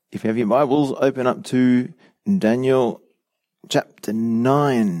If you have your Bibles, open up to Daniel chapter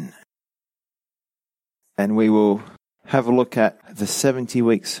 9. And we will have a look at the 70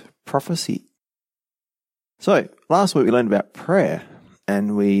 weeks prophecy. So, last week we learned about prayer,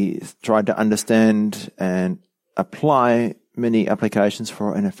 and we tried to understand and apply many applications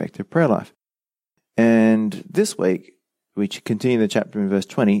for an effective prayer life. And this week, we continue the chapter in verse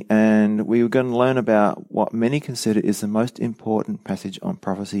 20, and we were going to learn about what many consider is the most important passage on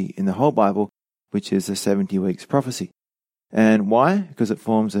prophecy in the whole Bible, which is the 70 weeks prophecy. And why? Because it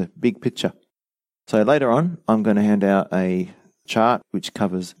forms a big picture. So later on, I'm going to hand out a chart which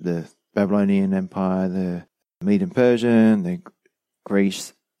covers the Babylonian Empire, the Medo-Persian, the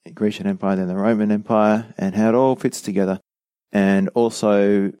Grecian Empire, then the Roman Empire, and how it all fits together. And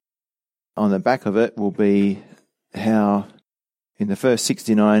also on the back of it will be how in the first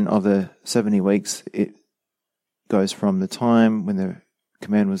 69 of the 70 weeks, it goes from the time when the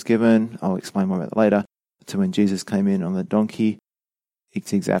command was given, I'll explain more about that later, to when Jesus came in on the donkey.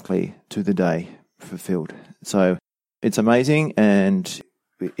 It's exactly to the day fulfilled. So it's amazing, and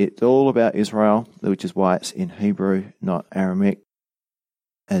it's all about Israel, which is why it's in Hebrew, not Aramaic,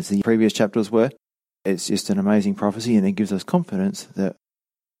 as the previous chapters were. It's just an amazing prophecy, and it gives us confidence that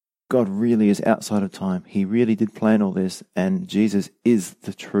God really is outside of time. He really did plan all this, and Jesus is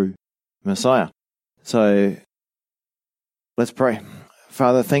the true Messiah. So let's pray.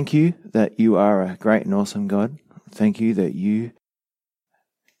 Father, thank you that you are a great and awesome God. Thank you that you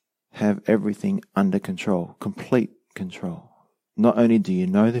have everything under control, complete control. Not only do you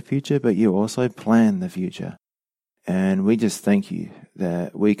know the future, but you also plan the future. And we just thank you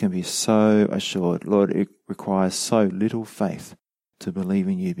that we can be so assured. Lord, it requires so little faith to believe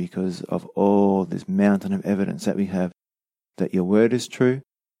in you because of all this mountain of evidence that we have that your word is true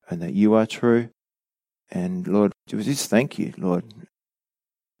and that you are true. And Lord, we just thank you, Lord.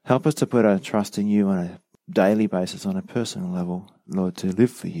 Help us to put our trust in you on a daily basis, on a personal level, Lord, to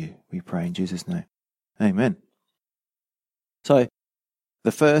live for you. We pray in Jesus' name. Amen. So,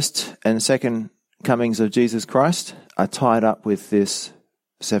 the first and second comings of Jesus Christ are tied up with this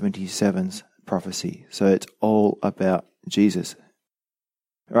 77's prophecy. So it's all about Jesus.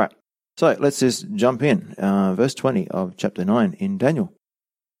 All right, so let's just jump in. Verse 20 of chapter 9 in Daniel.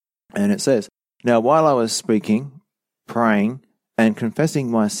 And it says, "Now while I was speaking, praying, and confessing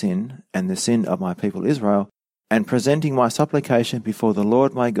my sin and the sin of my people Israel, and presenting my supplication before the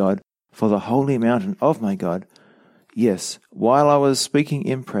Lord my God for the holy mountain of my God, yes, while I was speaking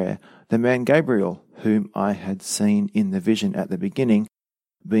in prayer, the man Gabriel, whom I had seen in the vision at the beginning,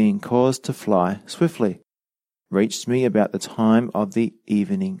 being caused to fly swiftly, reached me about the time of the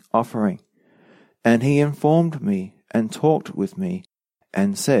evening offering. And he informed me and talked with me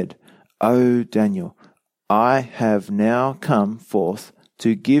and said, O Daniel, I have now come forth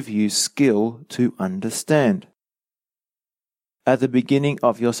to give you skill to understand. At the beginning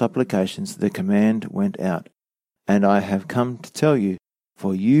of your supplications the command went out, and I have come to tell you,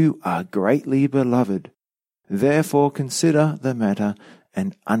 for you are greatly beloved. Therefore consider the matter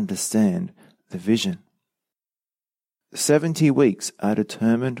and understand the vision. 70 weeks are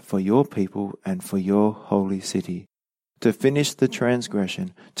determined for your people and for your holy city, to finish the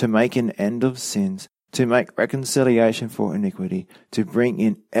transgression, to make an end of sins, to make reconciliation for iniquity, to bring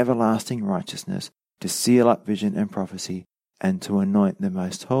in everlasting righteousness, to seal up vision and prophecy, and to anoint the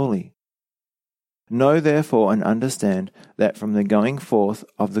most holy. Know therefore and understand that from the going forth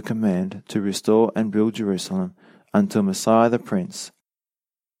of the command to restore and build Jerusalem until Messiah the Prince,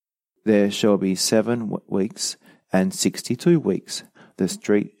 there shall be 7 weeks and 62 weeks. The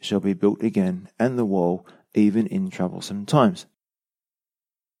street shall be built again, and the wall, even in troublesome times.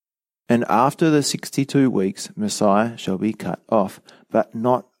 And after the 62 weeks, Messiah shall be cut off, but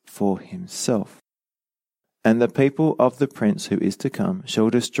not for himself. And the people of the prince who is to come shall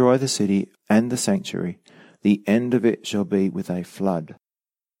destroy the city and the sanctuary. The end of it shall be with a flood.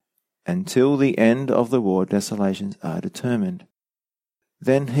 Until the end of the war, desolations are determined.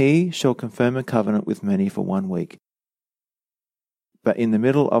 Then he shall confirm a covenant with many for 1 week. But in the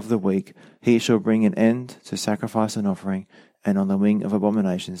middle of the week he shall bring an end to sacrifice and offering, and on the wing of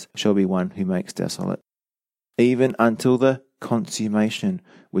abominations shall be one who makes desolate, even until the consummation,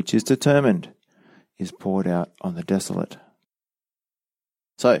 which is determined, is poured out on the desolate."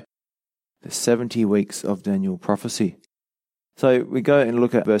 So, the 70 weeks of Daniel prophecy. So we go and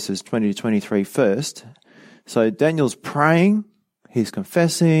look at verses 20 to 23 first. So Daniel's praying, he's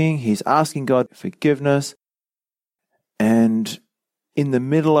confessing, he's asking God forgiveness, and in the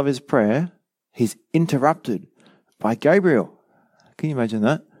middle of his prayer, he's interrupted by Gabriel. Can you imagine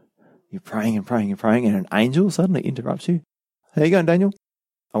that? You're praying and praying and praying, and an angel suddenly interrupts you. How you going, Daniel?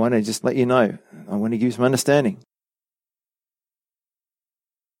 I want to just let you know. I want to give you some understanding.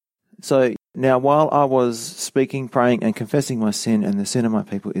 So now while I was speaking, praying, and confessing my sin and the sin of my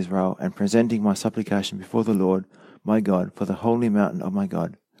people Israel, and presenting my supplication before the Lord my God for the holy mountain of my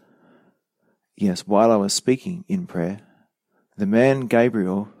God, yes, while I was speaking in prayer, the man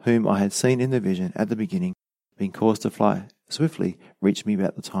Gabriel, whom I had seen in the vision at the beginning, being caused to fly swiftly, reached me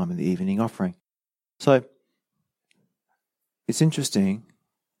about the time of the evening offering. So, it's interesting.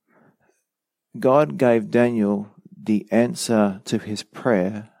 God gave Daniel the answer to his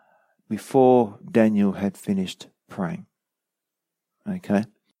prayer before Daniel had finished praying. Okay?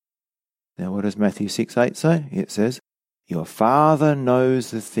 Now what does Matthew 6:8 say? It says, "Your Father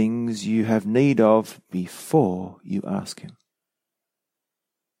knows the things you have need of before you ask Him."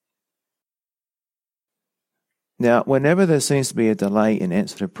 Now, whenever there seems to be a delay in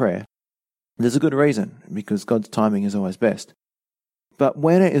answer to prayer, there's a good reason, because God's timing is always best. But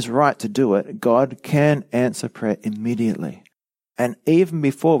when it is right to do it, God can answer prayer immediately. And even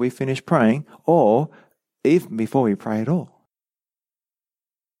before we finish praying, or even before we pray at all.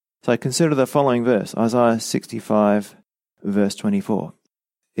 So consider the following verse, Isaiah 65, verse 24.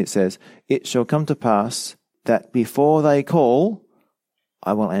 It says, "It shall come to pass that before they call,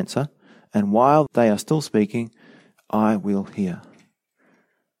 I will answer, and while they are still speaking, I will hear."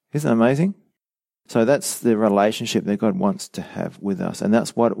 Isn't that amazing? So that's the relationship that God wants to have with us, and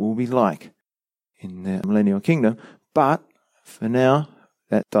that's what it will be like in the millennial kingdom. But for now,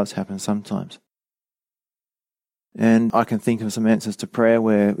 that does happen sometimes. And I can think of some answers to prayer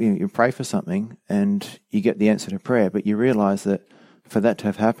where you pray for something and you get the answer to prayer, but you realize that for that to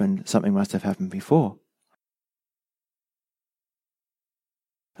have happened, something must have happened before.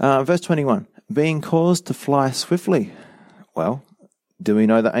 Verse 21, being caused to fly swiftly. Well, do we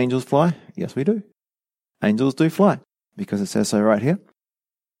know that angels fly? Yes, we do. Angels do fly, because it says so right here.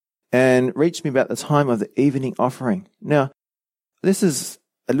 And reached me about the time of the evening offering. Now, this is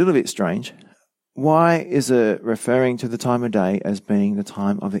a little bit strange. Why is it referring to the time of day as being the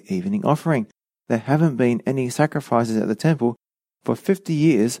time of the evening offering? There haven't been any sacrifices at the temple for 50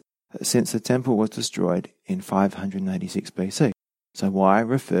 years since the temple was destroyed in 586 BC. So why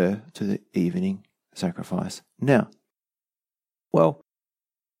refer to the evening sacrifice now? Well,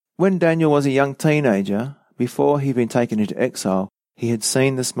 when Daniel was a young teenager, before he'd been taken into exile, he had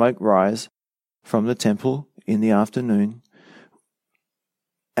seen the smoke rise from the temple in the afternoon.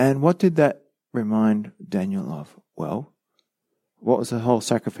 And what did that remind Daniel of? Well, what was the whole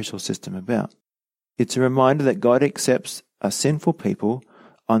sacrificial system about? It's a reminder that God accepts a sinful people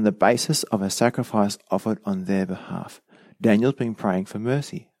on the basis of a sacrifice offered on their behalf. Daniel's been praying for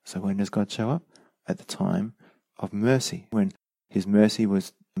mercy. So when does God show up? At the time of mercy, when His mercy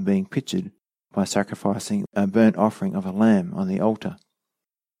was being pictured by sacrificing a burnt offering of a lamb on the altar.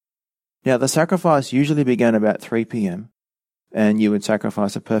 Now, the sacrifice usually began about 3 p.m., and you would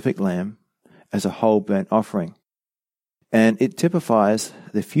sacrifice a perfect lamb as a whole burnt offering. And it typifies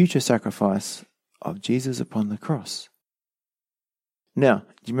the future sacrifice of Jesus upon the cross. Now,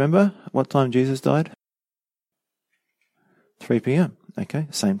 do you remember what time Jesus died? 3 p.m., okay,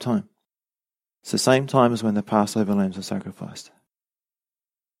 same time. It's the same time as when the Passover lambs were sacrificed.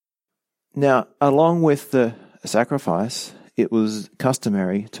 Now, along with the sacrifice, it was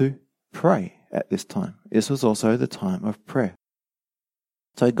customary to pray at this time. This was also the time of prayer.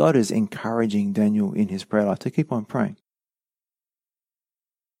 So God is encouraging Daniel in his prayer life to keep on praying.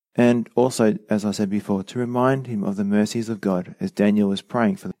 And also, as I said before, to remind him of the mercies of God as Daniel was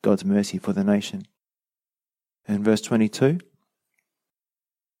praying for God's mercy for the nation. And verse 22,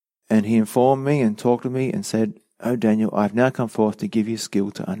 and he informed me and talked with me and said, "O Daniel, I have now come forth to give you skill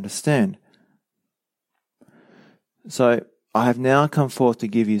to understand." So, I have now come forth to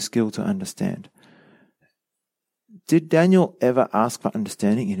give you skill to understand. Did Daniel ever ask for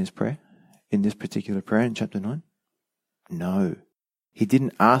understanding in his prayer? In this particular prayer in chapter 9? No. He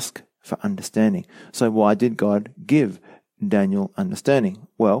didn't ask for understanding. So why did God give Daniel understanding?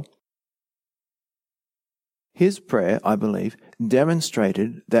 Well, his prayer, I believe,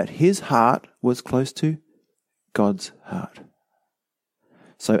 demonstrated that his heart was close to God's heart.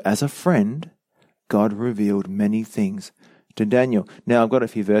 So as a friend, God revealed many things to Daniel. Now, I've got a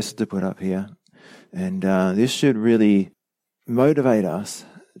few verses to put up here, and this should really motivate us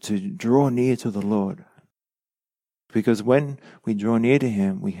to draw near to the Lord. Because when we draw near to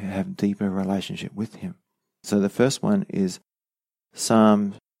Him, we have a deeper relationship with Him. So the first one is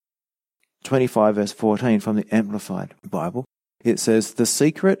Psalm 25 verse 14 from the Amplified Bible. It says, "The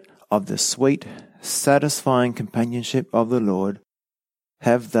secret of the sweet, satisfying companionship of the Lord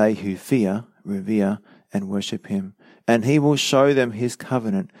have they who fear, revere, and worship Him, and he will show them his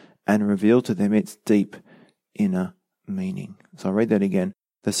covenant and reveal to them its deep inner meaning. So I'll read that again.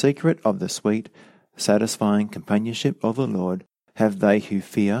 The secret of the sweet, satisfying companionship of the Lord have they who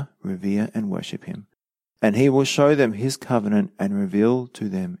fear, revere, and worship him. And he will show them his covenant and reveal to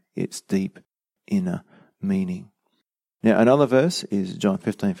them its deep inner meaning. Now another verse is John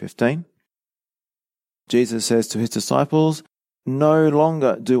 15:15. Jesus says to his disciples, "No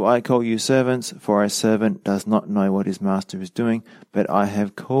longer do I call you servants, for a servant does not know what his master is doing, but I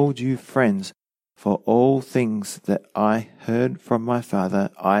have called you friends, for all things that I heard from my Father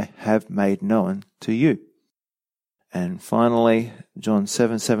I have made known to you." And finally, John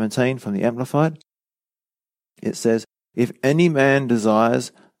 7:17 from the Amplified, it says, "If any man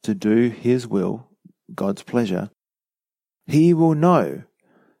desires to do his will, God's pleasure, he will know,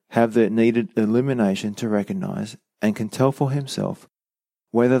 have the needed illumination to recognize, and can tell for himself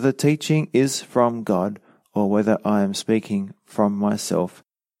whether the teaching is from God or whether I am speaking from myself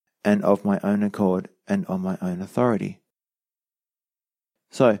and of my own accord and on my own authority."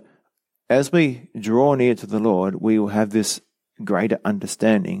 So, as we draw near to the Lord, we will have this greater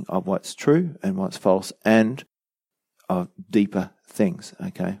understanding of what's true and what's false, and of deeper things,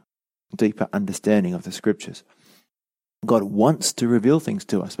 okay? Deeper understanding of the scriptures. God wants to reveal things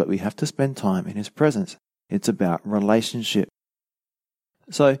to us, but we have to spend time in his presence. It's about relationship.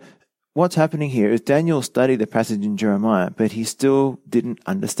 So what's happening here is Daniel studied the passage in Jeremiah, but he still didn't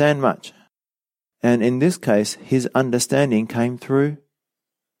understand much. And in this case, his understanding came through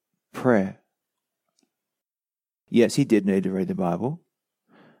prayer. Yes, he did need to read the Bible,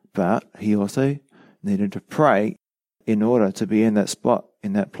 but he also needed to pray in order to be in that spot,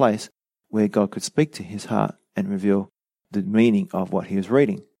 in that place where God could speak to his heart and reveal the meaning of what he was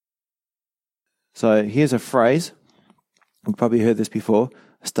reading. So here's a phrase, you've probably heard this before: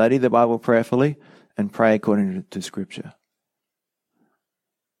 study the Bible prayerfully and pray according to Scripture.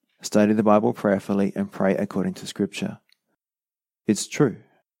 Study the Bible prayerfully and pray according to Scripture. It's true.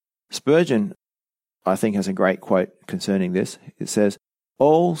 Spurgeon, I think, has a great quote concerning this. It says,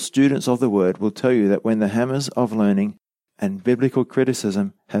 "All students of the Word will tell you that when the hammers of learning and biblical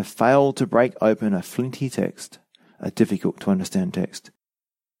criticism have failed to break open a flinty text, a difficult to understand text,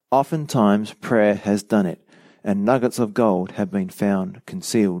 oftentimes prayer has done it, and nuggets of gold have been found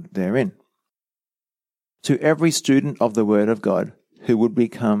concealed therein." To every student of the Word of God who would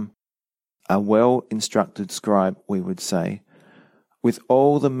become a well-instructed scribe, we would say, with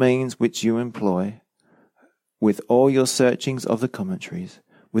all the means which you employ, with all your searchings of the commentaries,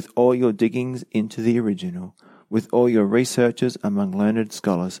 with all your diggings into the original, with all your researches among learned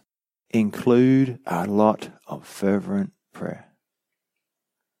scholars, include a lot of fervent prayer.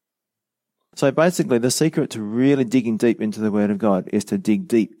 So basically, the secret to really digging deep into the Word of God is to dig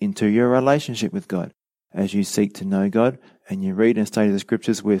deep into your relationship with God. As you seek to know God and you read and study the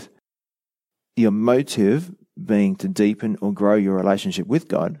Scriptures with your motive being to deepen or grow your relationship with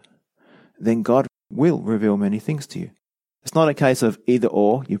God, then God will reveal many things to you. It's not a case of either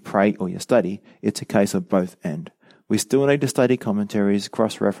or, you pray or you study. It's a case of both and. We still need to study commentaries,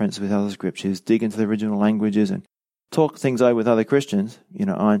 cross-reference with other scriptures, dig into the original languages and talk things over with other Christians.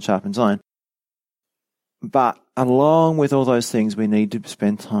 Iron sharpens iron. But along with all those things, we need to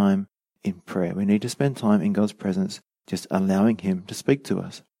spend time in prayer. We need to spend time in God's presence, just allowing him to speak to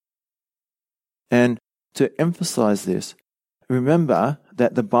us. And to emphasize this, remember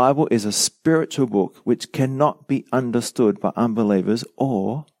that the Bible is a spiritual book which cannot be understood by unbelievers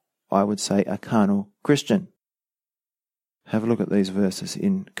or, I would say, a carnal Christian. Have a look at these verses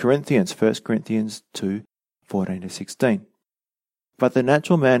in Corinthians, 1 Corinthians 2, 14 to 16. "But the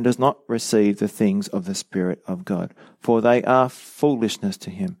natural man does not receive the things of the Spirit of God, for they are foolishness to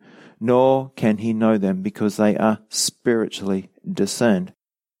him, nor can he know them because they are spiritually discerned.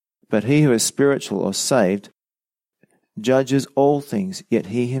 But he who is spiritual or saved judges all things, yet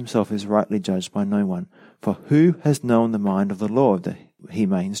he himself is rightly judged by no one. For who has known the mind of the Lord that he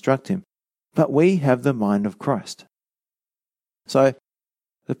may instruct him? But we have the mind of Christ." So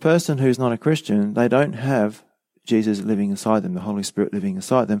the person who's not a Christian, they don't have Jesus living inside them, the Holy Spirit living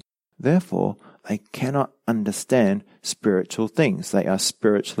inside them. Therefore, they cannot understand spiritual things. They are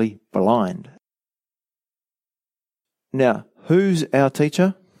spiritually blind. Now, who's our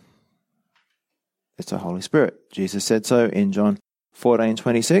teacher? It's the Holy Spirit. Jesus said so in John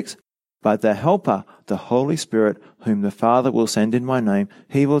 14:26. "But the Helper, the Holy Spirit, whom the Father will send in my name,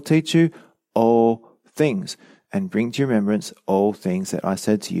 he will teach you all things and bring to your remembrance all things that I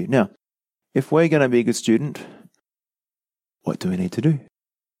said to you." Now, if we're going to be a good student, what do we need to do?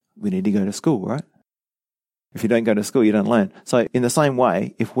 We need to go to school, right? If you don't go to school, you don't learn. So in the same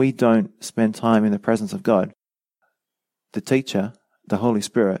way, if we don't spend time in the presence of God, the teacher, the Holy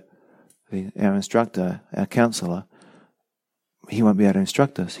Spirit, our instructor, our counselor, he won't be able to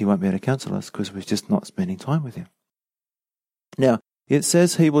instruct us. He won't be able to counsel us because we're just not spending time with him. Now, it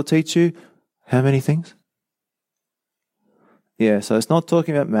says he will teach you how many things? Yeah, so it's not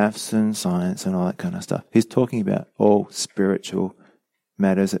talking about maths and science and all that kind of stuff. He's talking about all spiritual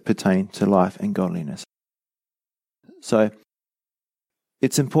matters that pertain to life and godliness. So,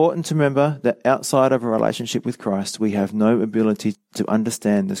 it's important to remember that outside of a relationship with Christ, we have no ability to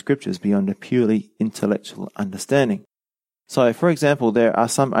understand the Scriptures beyond a purely intellectual understanding. So, for example, there are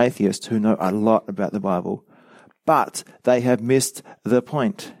some atheists who know a lot about the Bible, but they have missed the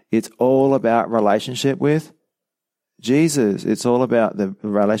point. It's all about relationship with Jesus. It's all about the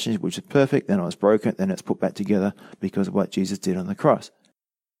relationship which is perfect, then it was broken, then it's put back together because of what Jesus did on the cross.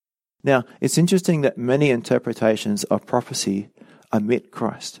 Now, it's interesting that many interpretations of prophecy omit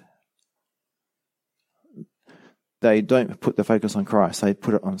Christ. They don't put the focus on Christ. They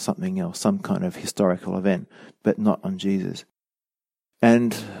put it on something else, some kind of historical event, but not on Jesus.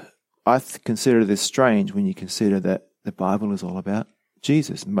 And I consider this strange when you consider that the Bible is all about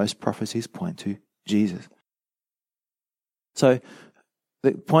Jesus. Most prophecies point to Jesus. So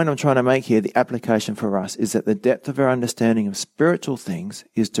the point I'm trying to make here, the application for us, is that the depth of our understanding of spiritual things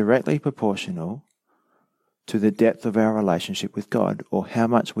is directly proportional to the depth of our relationship with God, or how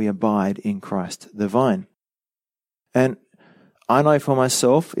much we abide in Christ the vine. And I know for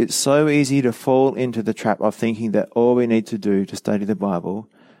myself, it's so easy to fall into the trap of thinking that all we need to do to study the Bible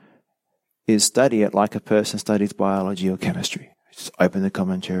is study it like a person studies biology or chemistry. Just open the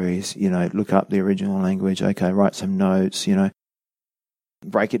commentaries, look up the original language, okay, write some notes,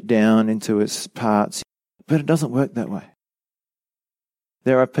 break it down into its parts. But it doesn't work that way.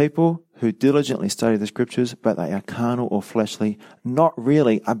 There are people who diligently study the Scriptures, but they are carnal or fleshly, not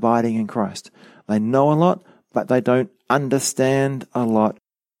really abiding in Christ. They know a lot, but they don't understand a lot.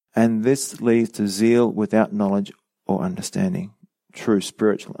 And this leads to zeal without knowledge or understanding, true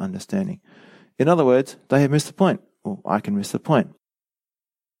spiritual understanding. In other words, they have missed the point, or I can miss the point.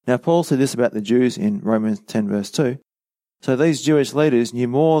 Now, Paul said this about the Jews in Romans 10 verse 2. So these Jewish leaders knew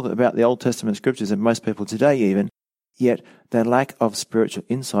more about the Old Testament Scriptures than most people today even, yet their lack of spiritual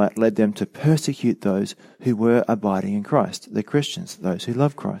insight led them to persecute those who were abiding in Christ, the Christians, those who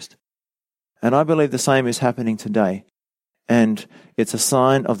love Christ. And I believe the same is happening today, and it's a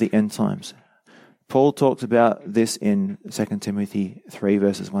sign of the end times. Paul talks about this in 2 Timothy 3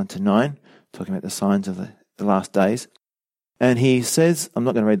 verses 1 to 9, talking about the signs of the last days. And he says, I'm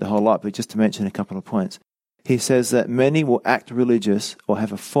not going to read the whole lot, but just to mention a couple of points. He says that many will act religious or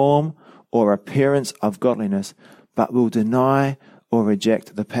have a form or appearance of godliness, but will deny or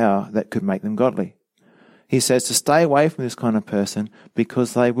reject the power that could make them godly. He says to stay away from this kind of person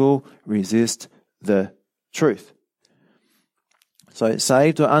because they will resist the truth. So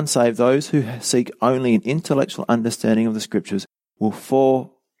saved or unsaved, those who seek only an intellectual understanding of the Scriptures will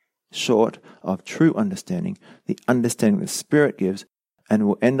fall short of true understanding, the understanding the Spirit gives, and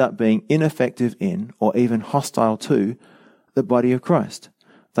will end up being ineffective in, or even hostile to, the body of Christ.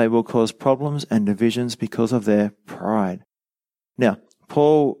 They will cause problems and divisions because of their pride. Now,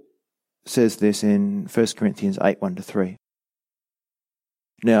 Paul says this in 1 Corinthians 8, 1 to 3.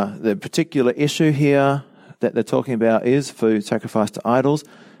 Now, the particular issue here that they're talking about is food sacrificed to idols,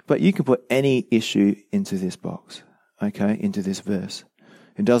 but you can put any issue into this box, okay, into this verse.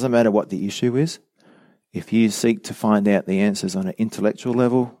 It doesn't matter what the issue is. If you seek to find out the answers on an intellectual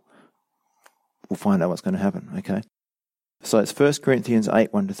level, we'll find out what's going to happen, okay? So it's 1 Corinthians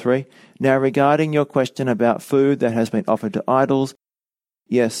 8, 1 to 3. Now regarding your question about food that has been offered to idols,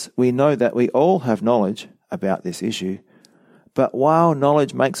 yes, we know that we all have knowledge about this issue. But while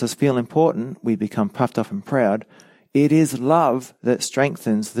knowledge makes us feel important, we become puffed up and proud, it is love that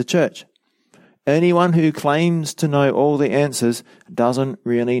strengthens the church. Anyone who claims to know all the answers doesn't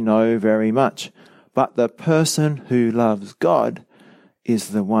really know very much. But the person who loves God is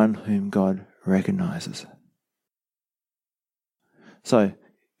the one whom God recognizes. So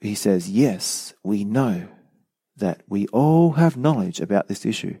he says, yes, we know that we all have knowledge about this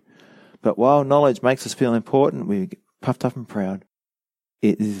issue. But while knowledge makes us feel important, we get puffed up and proud,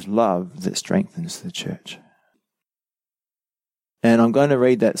 it is love that strengthens the church. And I'm going to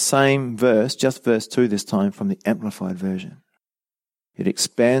read that same verse, just verse 2 this time, from the Amplified Version. It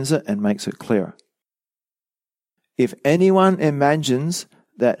expands it and makes it clearer. If anyone imagines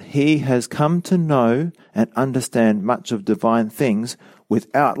that he has come to know and understand much of divine things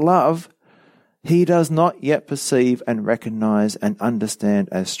without love, he does not yet perceive and recognize and understand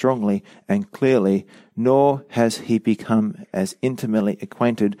as strongly and clearly, nor has he become as intimately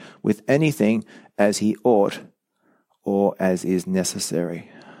acquainted with anything as he ought, or as is necessary.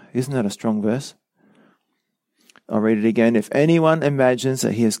 Isn't that a strong verse? I'll read it again. If anyone imagines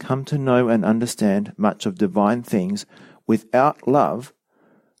that he has come to know and understand much of divine things without love,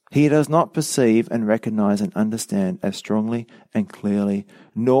 he does not perceive and recognize and understand as strongly and clearly,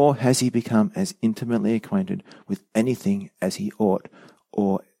 nor has he become as intimately acquainted with anything as he ought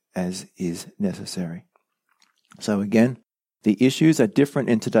or as is necessary. So again, the issues are different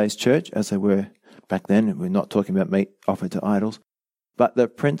in today's church as they were back then. We're not talking about meat offered to idols, but the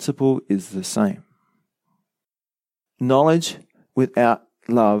principle is the same. Knowledge without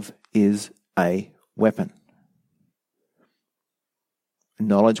love is a weapon.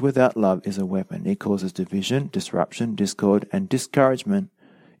 Knowledge without love is a weapon. It causes division, disruption, discord, and discouragement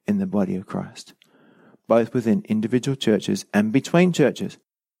in the body of Christ, both within individual churches and between churches.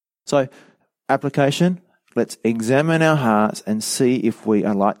 So, application, let's examine our hearts and see if we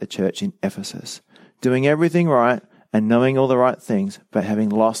are like the church in Ephesus, doing everything right and knowing all the right things, but having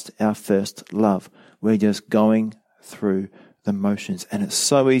lost our first love. We're just going through the motions, and it's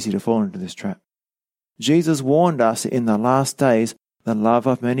so easy to fall into this trap. Jesus warned us that in the last days, the love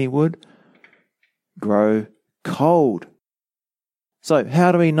of many would grow cold. So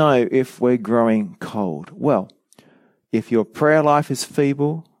how do we know if we're growing cold? Well, if your prayer life is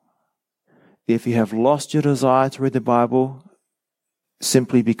feeble, if you have lost your desire to read the Bible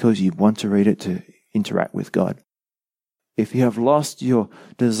simply because you want to read it to interact with God, if you have lost your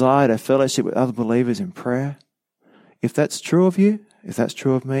desire to fellowship with other believers in prayer, if that's true of you, if that's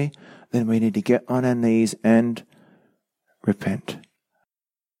true of me, then we need to get on our knees and repent.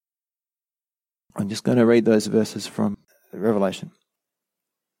 I'm just going to read those verses from Revelation.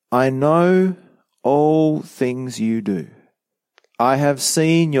 I know all things you do. I have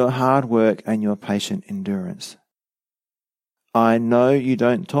seen your hard work and your patient endurance. I know you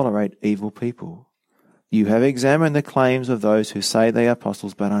don't tolerate evil people. You have examined the claims of those who say they are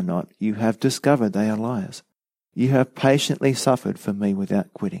apostles but are not. You have discovered they are liars. You have patiently suffered for me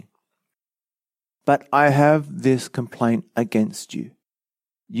without quitting. But I have this complaint against you.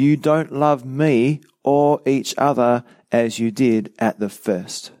 You don't love me or each other as you did at the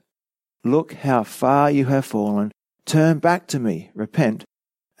first. Look how far you have fallen. Turn back to me, repent,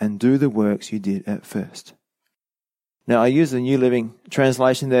 and do the works you did at first. Now, I use the New Living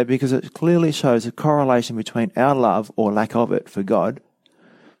Translation there because it clearly shows a correlation between our love or lack of it for God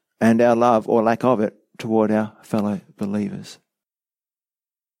and our love or lack of it toward our fellow believers.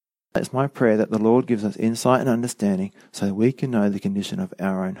 It's my prayer that the Lord gives us insight and understanding so we can know the condition of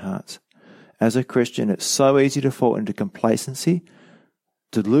our own hearts. As a Christian, it's so easy to fall into complacency,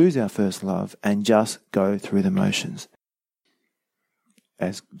 to lose our first love, and just go through the motions.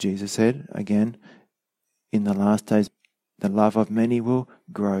 As Jesus said, again, in the last days, the love of many will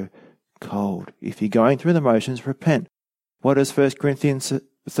grow cold. If you're going through the motions, repent. What does 1 Corinthians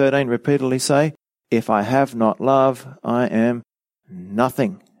 13 repeatedly say? If I have not love, I am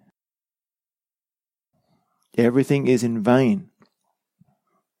nothing. Everything is in vain.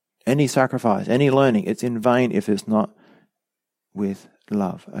 Any sacrifice, any learning, it's in vain if it's not with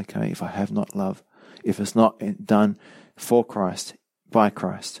love. Okay, if I have not love, if it's not done for Christ, by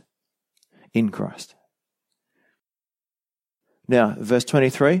Christ, in Christ. Now, verse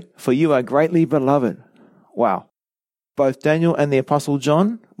 23, for you are greatly beloved. Wow. Both Daniel and the Apostle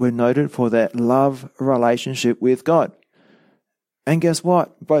John were noted for their love relationship with God. And guess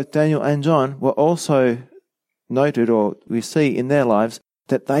what? Both Daniel and John were also noted, or we see in their lives,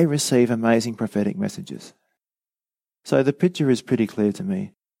 that they receive amazing prophetic messages. So the picture is pretty clear to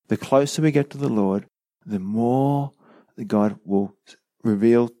me. The closer we get to the Lord, the more God will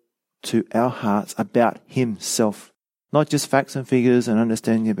reveal to our hearts about Himself. Not just facts and figures and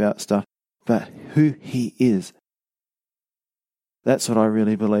understanding about stuff, but who He is. That's what I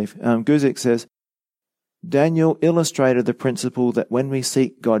really believe. Guzik says, Daniel illustrated the principle that when we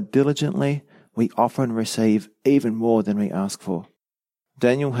seek God diligently, we often receive even more than we ask for.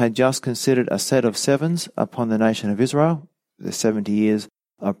 Daniel had just considered a set of sevens upon the nation of Israel, the 70 years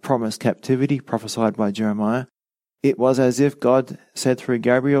of promised captivity prophesied by Jeremiah. It was as if God said through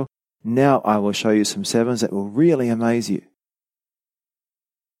Gabriel, now I will show you some sevens that will really amaze you.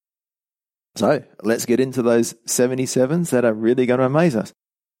 So let's get into those 77s that are really going to amaze us.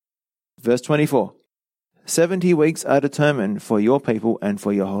 Verse 24. 70 weeks are determined for your people and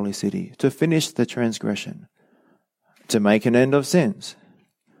for your holy city, to finish the transgression, to make an end of sins,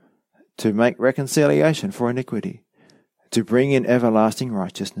 to make reconciliation for iniquity, to bring in everlasting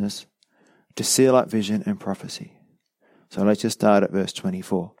righteousness, to seal up vision and prophecy. So let's just start at verse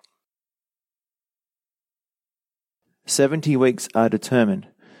 24. 70 weeks are determined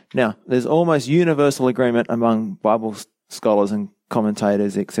Now, there's almost universal agreement among Bible scholars and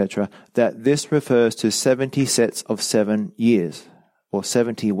commentators, etc., that this refers to 70 sets of 7 years, or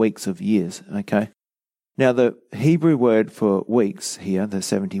 70 weeks of years, okay? Now, the Hebrew word for weeks here, the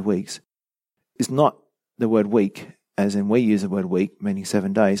 70 weeks, is not the word week, as in we use the word week, meaning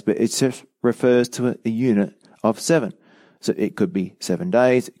 7 days, but it just refers to a unit of 7. So it could be 7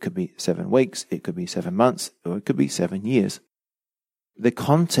 days, it could be 7 weeks, it could be 7 months, or it could be 7 years. The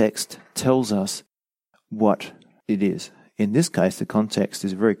context tells us what it is. In this case, the context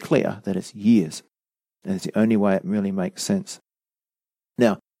is very clear that it's years. And it's the only way it really makes sense.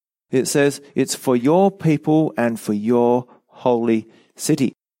 Now, it says it's for your people and for your holy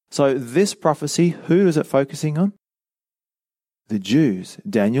city. So this prophecy, who is it focusing on? The Jews.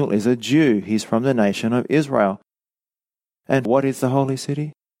 Daniel is a Jew. He's from the nation of Israel. And what is the holy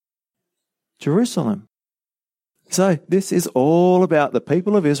city? Jerusalem. So this is all about the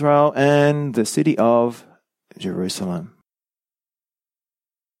people of Israel and the city of Jerusalem.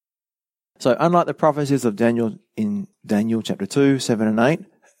 So unlike the prophecies of Daniel in Daniel chapter 2, 7 and 8,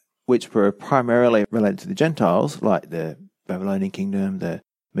 which were primarily related to the Gentiles, like the Babylonian kingdom, the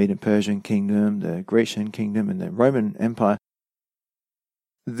Medo-Persian kingdom, the Grecian kingdom, and the Roman Empire,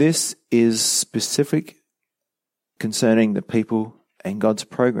 this is specific concerning the people and God's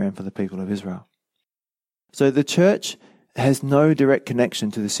program for the people of Israel. So the church has no direct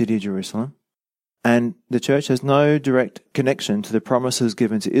connection to the city of Jerusalem, and the church has no direct connection to the promises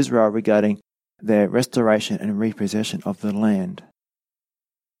given to Israel regarding their restoration and repossession of the land.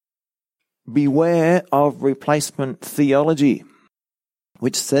 Beware of replacement theology,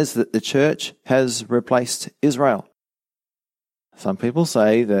 which says that the church has replaced Israel. Some people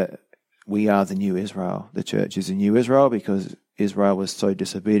say that we are the new Israel. The church is the new Israel because Israel was so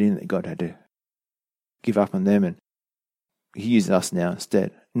disobedient that God had to give up on them and he used us now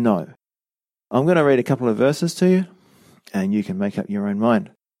instead. No. I'm going to read a couple of verses to you and you can make up your own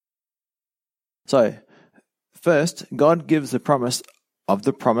mind. So, first, God gives the promise of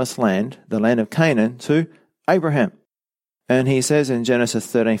the promised land, the land of Canaan, to Abraham. And he says in Genesis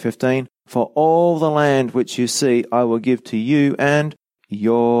 13:15, "For all the land which you see I will give to you and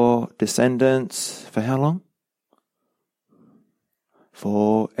your descendants," for how long?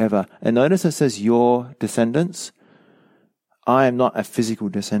 Forever. And notice it says your descendants. I am not a physical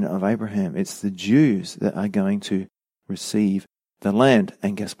descendant of Abraham. It's the Jews that are going to receive the land.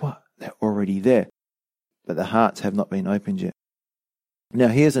 And guess what? They're already there. But the hearts have not been opened yet. Now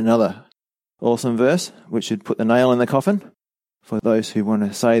here's another awesome verse which should put the nail in the coffin for those who want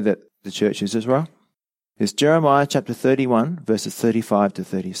to say that the church is Israel. It's Jeremiah chapter 31, verses 35 to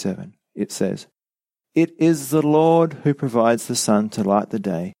 37. It says, "It is the Lord who provides the sun to light the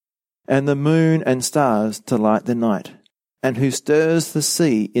day, and the moon and stars to light the night, and who stirs the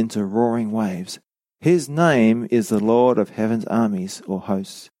sea into roaring waves. His name is the Lord of heaven's armies or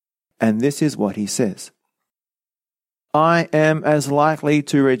hosts. And this is what he says. I am as likely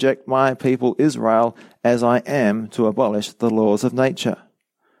to reject my people Israel as I am to abolish the laws of nature.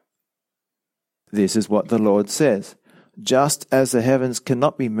 This is what the Lord says. Just as the heavens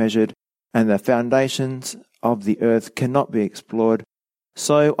cannot be measured and the foundations of the earth cannot be explored,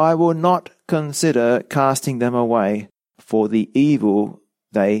 so I will not consider casting them away for the evil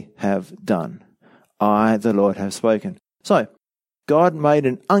they have done. I, the Lord, have spoken." So, God made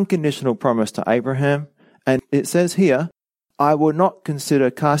an unconditional promise to Abraham, and it says here, I will not consider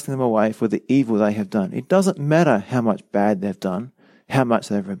casting them away for the evil they have done. It doesn't matter how much bad they've done, how much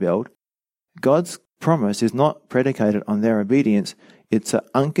they've rebelled. God's promise is not predicated on their obedience. It's an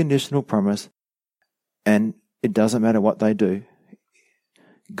unconditional promise, and it doesn't matter what they do.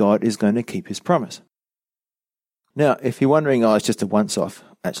 God is going to keep his promise. Now, if you're wondering, it's just a once-off.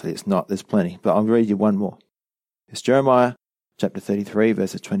 Actually, it's not. There's plenty. But I'll read you one more. It's Jeremiah chapter 33,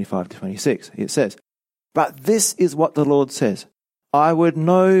 verses 25 to 26. It says, "But this is what the Lord says. I would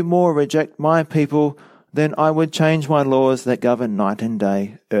no more reject my people than I would change my laws that govern night and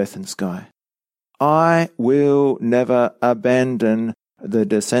day, earth and sky. I will never abandon the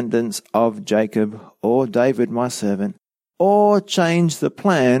descendants of Jacob or David my servant, or change the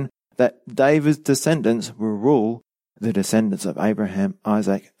plan that David's descendants will rule the descendants of Abraham,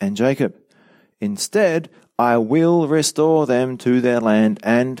 Isaac, and Jacob. Instead, I will restore them to their land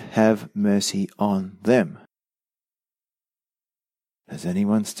and have mercy on them." Does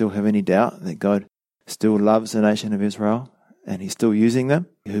anyone still have any doubt that God still loves the nation of Israel and he's still using them,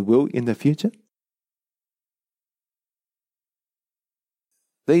 who will in the future?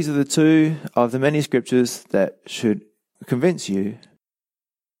 These are the two of the many scriptures that should convince you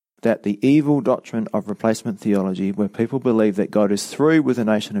that the evil doctrine of replacement theology, where people believe that God is through with the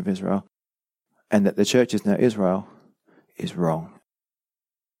nation of Israel and that the church is now Israel, is wrong.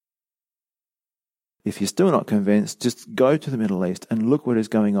 If you're still not convinced, just go to the Middle East and look what is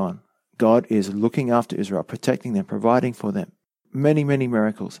going on. God is looking after Israel, protecting them, providing for them. Many, many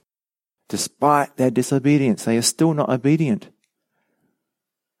miracles. Despite their disobedience, they are still not obedient.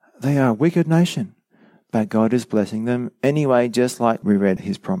 They are a wicked nation, but God is blessing them anyway, just like we read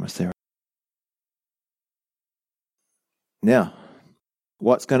his promise there. Now,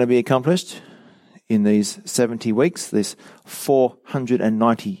 what's going to be accomplished in these 70 weeks, this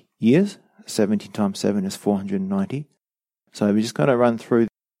 490 years? 70 times 7 is 490. So we're just going to run through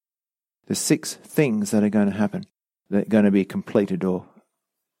the 6 things that are going to happen, that are going to be completed or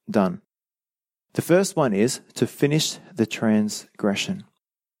done. The first one is to finish the transgression.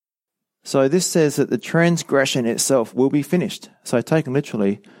 So this says that the transgression itself will be finished. So taken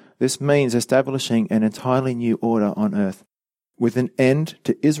literally, this means establishing an entirely new order on earth, with an end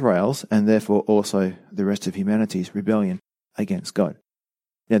to Israel's, and therefore also the rest of humanity's, rebellion against God.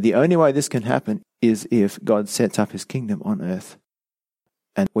 Now, the only way this can happen is if God sets up his kingdom on earth.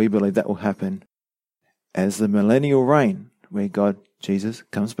 And we believe that will happen as the millennial reign, where God, Jesus,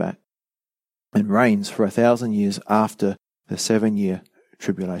 comes back and reigns for 1,000 years after the 7-year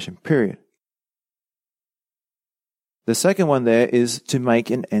tribulation period. The second one there is to make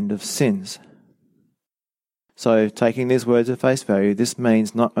an end of sins. So, taking these words at face value, this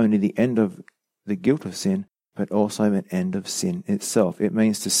means not only the end of the guilt of sin, but also an end of sin itself. It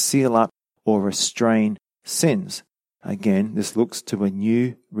means to seal up or restrain sins. Again, this looks to a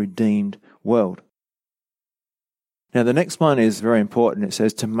new, redeemed world. Now, the next one is very important. It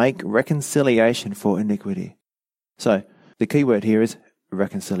says to make reconciliation for iniquity. So, the key word here is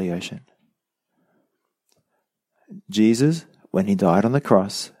reconciliation. Jesus, when he died on the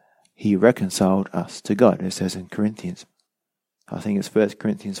cross, he reconciled us to God, it says in Corinthians. I think it's 1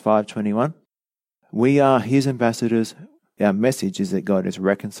 Corinthians 5:21. We are his ambassadors. Our message is that God is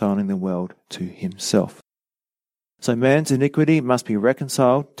reconciling the world to himself. So man's iniquity must be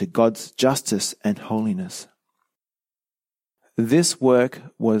reconciled to God's justice and holiness. This work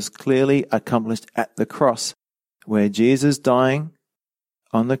was clearly accomplished at the cross, where Jesus dying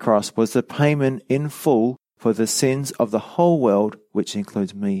on the cross was the payment in full for the sins of the whole world, which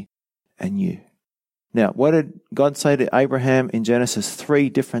includes me and you. Now, what did God say to Abraham in Genesis 3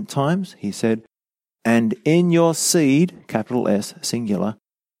 different times? He said, "And in your seed," capital S, singular,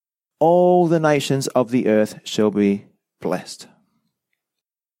 "all the nations of the earth shall be blessed."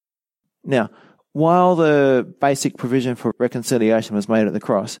 Now, while the basic provision for reconciliation was made at the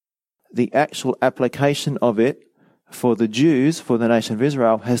cross, the actual application of it for the Jews, for the nation of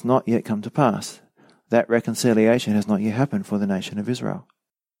Israel, has not yet come to pass. That reconciliation has not yet happened for the nation of Israel.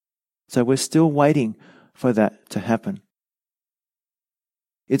 So we're still waiting for that to happen.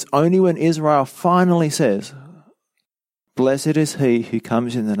 It's only when Israel finally says, "Blessed is he who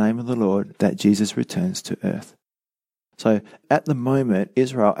comes in the name of the Lord," that Jesus returns to earth. So at the moment,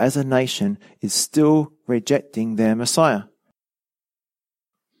 Israel as a nation is still rejecting their Messiah.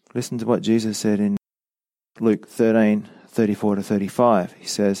 Listen to what Jesus said in Luke 13:34-35. He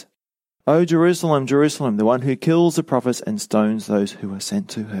says, "O Jerusalem, Jerusalem, the one who kills the prophets and stones those who are sent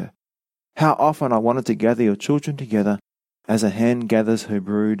to her. How often I wanted to gather your children together as a hen gathers her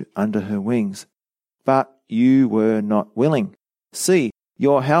brood under her wings. But you were not willing. See,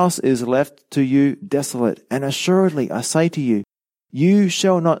 your house is left to you desolate, and assuredly I say to you, you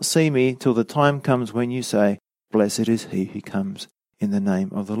shall not see me till the time comes when you say, Blessed is he who comes in the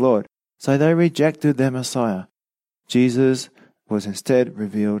name of the Lord." So they rejected their Messiah. Jesus was instead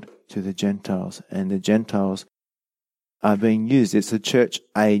revealed to the Gentiles, and the Gentiles are being used. It's the church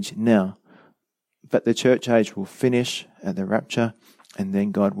age now. But the church age will finish at the rapture, and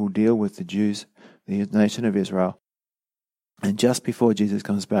then God will deal with the Jews, the nation of Israel. And just before Jesus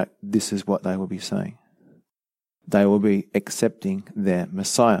comes back, this is what they will be saying. They will be accepting their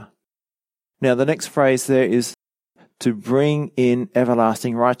Messiah. Now, the next phrase there is to bring in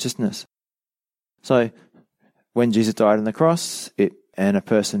everlasting righteousness. So, when Jesus died on the cross, and a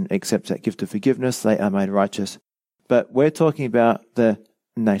person accepts that gift of forgiveness, they are made righteous. But we're talking about the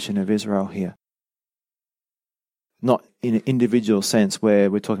nation of Israel here. Not in an individual sense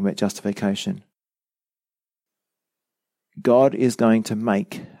where we're talking about justification. God is going to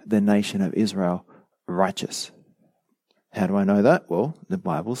make the nation of Israel righteous. How do I know that? Well, the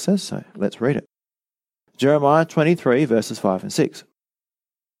Bible says so. Let's read it. Jeremiah 23, verses 5 and 6.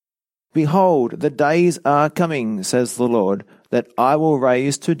 "Behold, the days are coming, says the Lord, that I will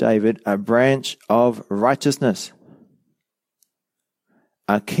raise to David a branch of righteousness,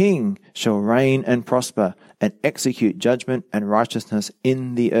 A king shall reign and prosper and execute judgment and righteousness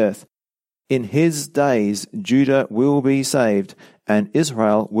in the earth. In his days Judah will be saved, and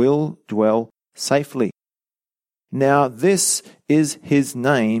Israel will dwell safely. Now this is his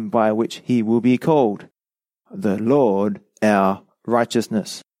name by which he will be called, the Lord our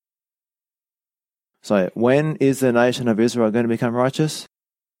righteousness. So when is the nation of Israel going to become righteous?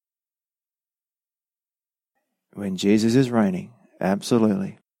 When Jesus is reigning.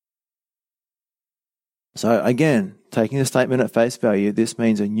 Absolutely. So again, taking the statement at face value, this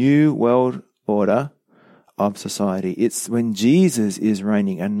means a new world order of society. It's when Jesus is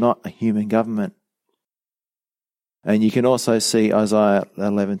reigning and not a human government. And you can also see Isaiah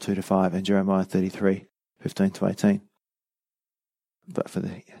 11:2-5 and Jeremiah 33:15-18. But for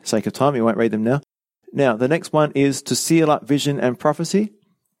the sake of time, we won't read them now. Now, the next one is to seal up vision and prophecy.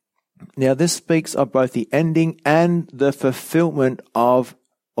 Now, this speaks of both the ending and the fulfillment of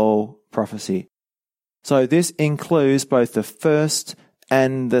all prophecy. So this includes both the first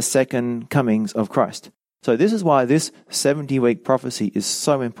and the second comings of Christ. So this is why this 70-week prophecy is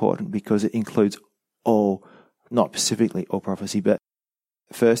so important, because it includes all, not specifically all prophecy, but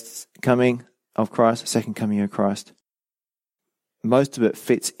first coming of Christ, second coming of Christ. Most of it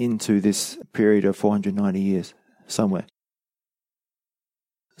fits into this period of 490 years somewhere.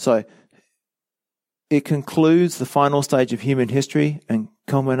 So it concludes the final stage of human history and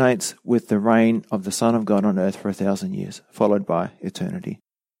culminates with the reign of the Son of God on earth for 1,000 years, followed by eternity.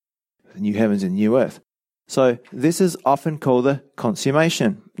 The new heavens and new earth. So this is often called the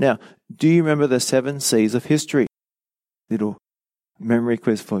consummation. Now, do you remember the 7 C's of history? Little memory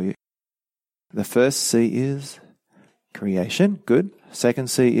quiz for you. The first C is creation. Good. Second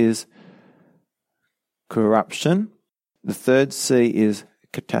C is corruption. The third C is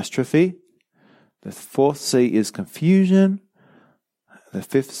catastrophe. The fourth C is confusion. The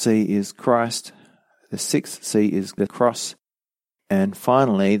fifth C is Christ. The sixth C is the cross. And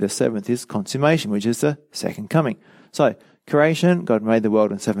finally, the seventh is consummation, which is the second coming. So, creation, God made the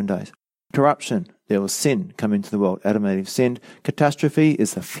world in 7 days. Corruption, there was sin come into the world. Adam and Eve sinned. Catastrophe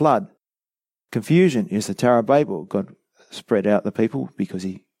is the flood. Confusion is the Tower of Babel. God spread out the people because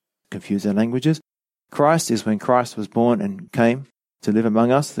he confused their languages. Christ is when Christ was born and came to live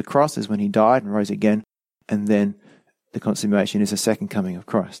among us. The cross is when he died and rose again. And then the consummation is the second coming of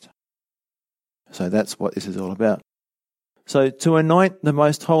Christ. So that's what this is all about. So to anoint the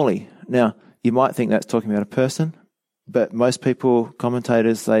most holy. Now, you might think that's talking about a person, but most people,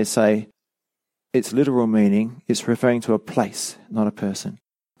 commentators, they say its literal meaning is referring to a place, not a person.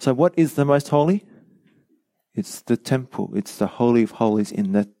 So what is the most holy? It's the temple. It's the Holy of Holies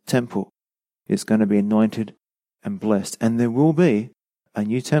in the temple. It's going to be anointed and blessed. And there will be a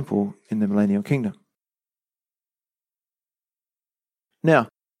new temple in the millennial kingdom. Now,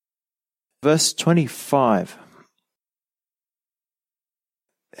 verse 25.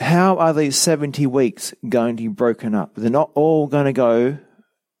 How are these 70 weeks going to be broken up? They're not all going to go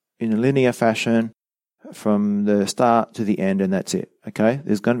in a linear fashion from the start to the end and that's it. Okay?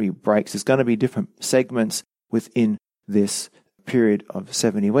 There's going to be breaks. There's going to be different segments within this period of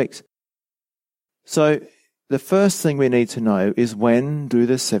 70 weeks. So the first thing we need to know is, when do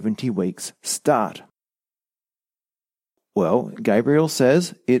the 70 weeks start? Well, Gabriel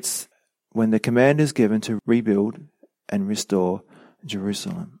says it's when the command is given to rebuild and restore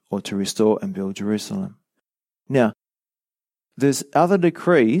Jerusalem, or to restore and build Jerusalem. Now, there's other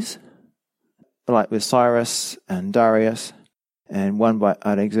decrees, like with Cyrus and Darius, and one by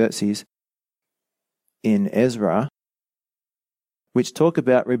Artaxerxes in Ezra, which talk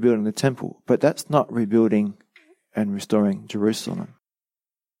about rebuilding the temple, but that's not rebuilding and restoring Jerusalem.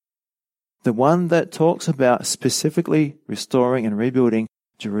 The one that talks about specifically restoring and rebuilding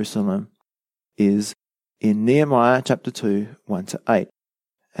Jerusalem is in Nehemiah chapter 2, 1-8.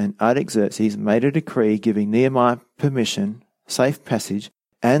 And Artaxerxes made a decree giving Nehemiah permission, safe passage,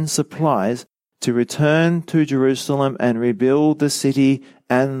 and supplies to return to Jerusalem and rebuild the city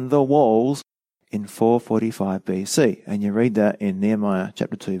and the walls in 445 BC. And you read that in Nehemiah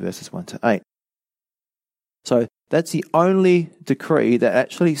chapter 2, verses 1-8. So that's the only decree that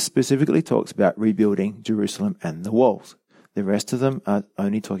actually specifically talks about rebuilding Jerusalem and the walls. The rest of them are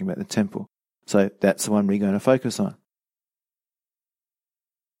only talking about the temple. So that's the one we're going to focus on.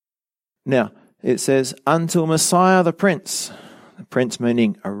 Now, it says, until Messiah the prince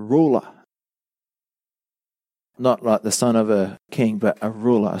meaning a ruler. Not like the son of a king, but a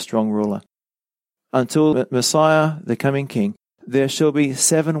ruler, a strong ruler. Until Messiah, the coming king, there shall be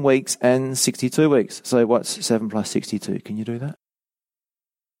 7 weeks and 62 weeks. So what's 7 plus 62? Can you do that?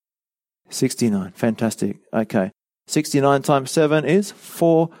 69. Fantastic. Okay. 69 times 7 is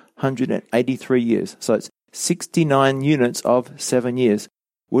 483 years. So it's 69 units of 7 years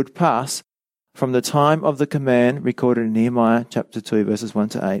would pass from the time of the command recorded in Nehemiah chapter 2 verses 1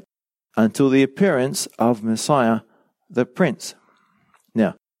 to 8 until the appearance of Messiah the Prince.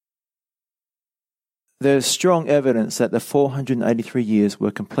 Now, there's strong evidence that the 483 years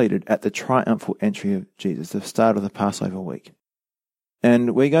were completed at the triumphal entry of Jesus, the start of the Passover week.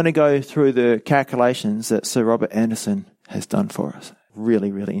 And we're going to go through the calculations that Sir Robert Anderson has done for us.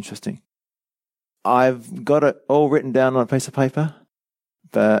 Really, really interesting. I've got it all written down on a piece of paper,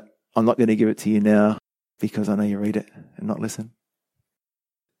 but I'm not going to give it to you now because I know you read it and not listen.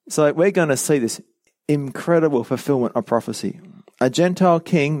 So we're going to see this incredible fulfillment of prophecy. A Gentile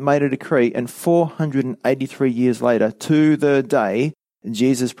king made a decree, and 483 years later, to the day,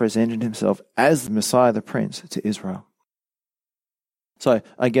 Jesus presented himself as the Messiah the Prince to Israel. So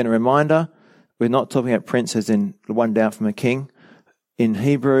again, a reminder, we're not talking about prince as in the one down from a king. In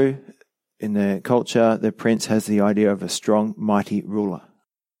Hebrew, in the culture, the prince has the idea of a strong, mighty ruler,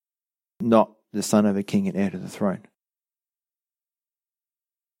 not the son of a king and heir to the throne.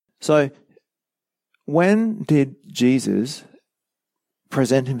 So, when did Jesus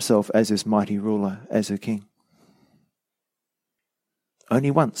present himself as this mighty ruler, as a king? Only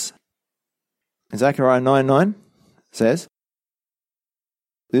once. Zechariah 9:9 says,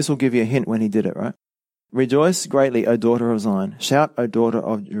 this will give you a hint when he did it, right? Rejoice greatly, O daughter of Zion. Shout, O daughter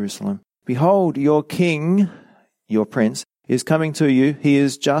of Jerusalem. Behold, your king, your prince, is coming to you. He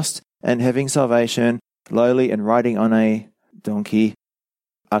is just and having salvation, lowly and riding on a donkey,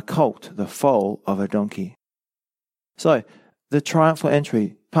 a colt, the foal of a donkey. So, the triumphal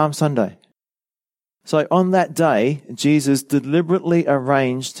entry, Palm Sunday. So on that day, Jesus deliberately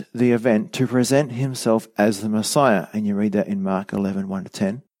arranged the event to present himself as the Messiah. And you read that in Mark 11, 1 to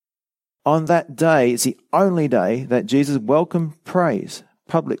 10. On that day, it's the only day that Jesus welcomed praise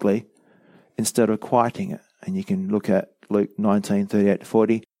publicly instead of quieting it. And you can look at Luke 19, 38 to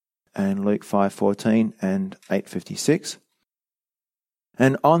 40 and Luke 5, 14 and 8, 56.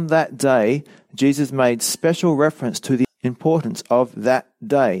 And on that day, Jesus made special reference to the importance of that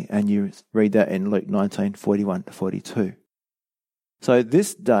day. And you read that in Luke 19, 41 to 42. So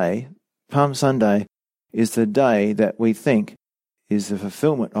this day, Palm Sunday, is the day that we think is the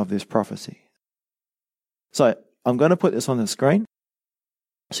fulfillment of this prophecy. So I'm going to put this on the screen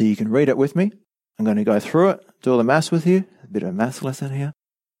so you can read it with me. I'm going to go through it, do all the maths with you. A bit of a maths lesson here.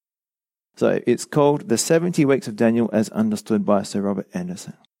 So it's called The 70 Weeks of Daniel as Understood by Sir Robert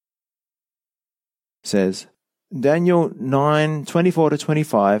Anderson. It says, Daniel 9:24 to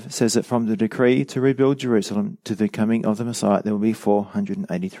 25 says that from the decree to rebuild Jerusalem to the coming of the Messiah, there will be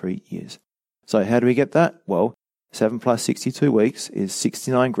 483 years. So how do we get that? Well, 7 plus 62 weeks is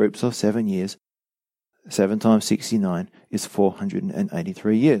 69 groups of 7 years. 7 times 69 is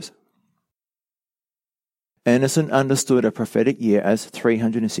 483 years. Anderson understood a prophetic year as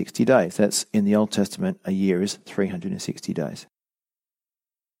 360 days. That's in the Old Testament, a year is 360 days.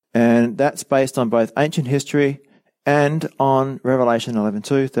 And that's based on both ancient history and on Revelation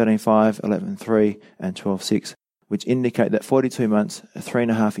 11:2, 13:5, 11:3, and 12:6, which indicate that 42 months,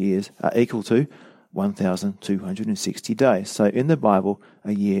 3.5 years, are equal to 1,260 days. So in the Bible,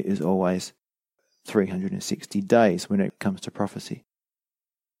 a year is always 360 days when it comes to prophecy.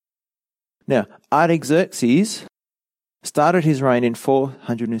 Now, Artaxerxes started his reign in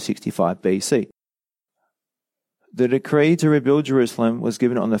 465 BC. The decree to rebuild Jerusalem was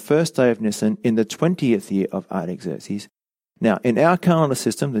given on the first day of Nisan in the 20th year of Artaxerxes. Now, in our calendar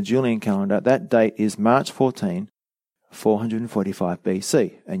system, the Julian calendar, that date is March 14, 445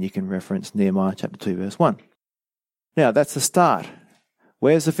 BC, and you can reference Nehemiah chapter 2, verse 1. Now, that's the start.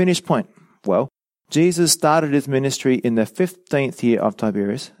 Where's the finish point? Well, Jesus started his ministry in the 15th year of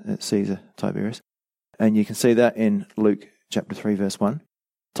Tiberius, Caesar Tiberius, and you can see that in Luke chapter 3, verse 1.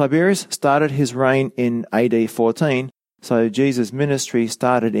 Tiberius started his reign in AD 14, so Jesus' ministry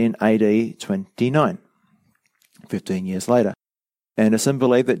started in AD 29, 15 years later. Anderson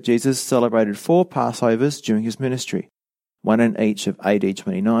believed that Jesus celebrated 4 Passovers during his ministry, one in each of AD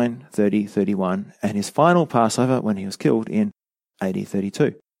 29, 30, 31, and his final Passover when he was killed in AD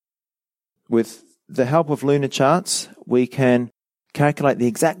 32. With the help of lunar charts, we can calculate the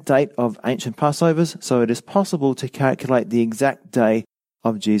exact date of ancient Passovers, so it is possible to calculate the exact day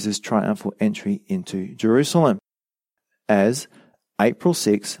of Jesus' triumphal entry into Jerusalem as April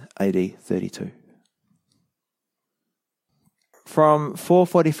 6, AD 32. From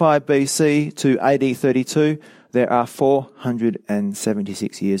 445 BC to AD 32, there are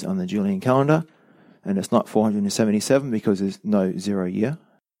 476 years on the Julian calendar, and it's not 477 because there's no 0 year.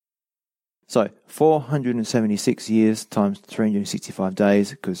 So 476 years times 365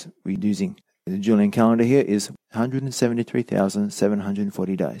 days, because we're using the Julian calendar here, is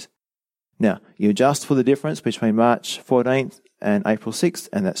 173,740 days. Now, you adjust for the difference between March 14th and April 6th,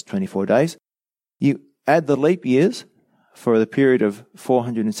 and that's 24 days. You add the leap years for the period of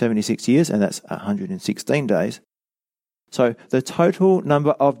 476 years, and that's 116 days. So the total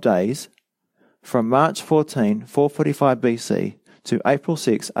number of days from March 14, 445 BC to April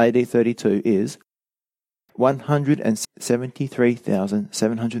 6, AD 32 is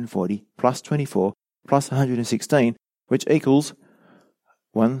 173,740 plus 24 plus 116, which equals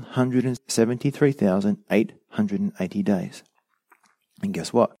 173,880 days. And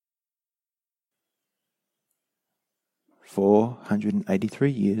guess what?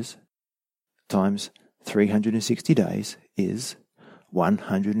 483 years times 360 days is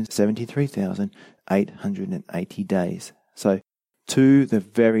 173,880 days. So, to the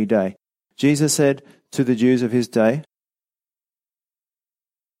very day. Jesus said to the Jews of his day,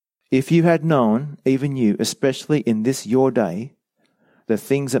 "If you had known, even you, especially in this your day, the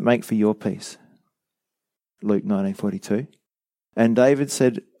things that make for your peace." Luke 19:42. And David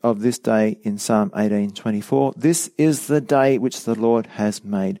said of this day in Psalm 18:24, "This is the day which the Lord has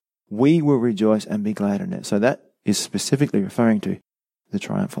made. We will rejoice and be glad in it." So that is specifically referring to the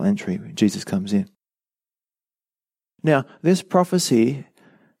triumphal entry when Jesus comes in. Now, this prophecy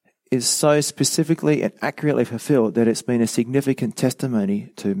is so specifically and accurately fulfilled that it's been a significant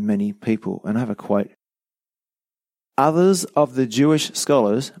testimony to many people. And I have a quote. "Others of the Jewish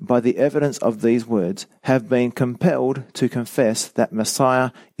scholars, by the evidence of these words, have been compelled to confess that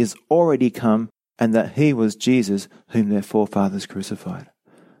Messiah is already come and that he was Jesus whom their forefathers crucified."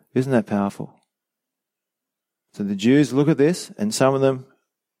 Isn't that powerful? So the Jews look at this, and some of them,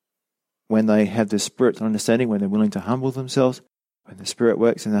 when they have the spiritual understanding, when they're willing to humble themselves, when the Spirit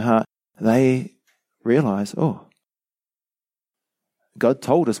works in their heart, they realize, oh, God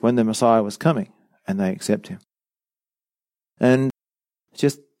told us when the Messiah was coming, and they accept him. And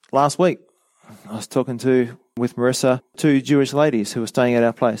just last week, I was talking with Marissa, two Jewish ladies who were staying at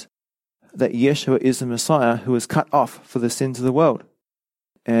our place, that Yeshua is the Messiah who was cut off for the sins of the world,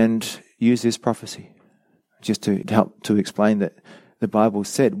 and use this prophecy just to help to explain that the Bible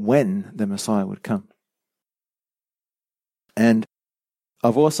said when the Messiah would come. And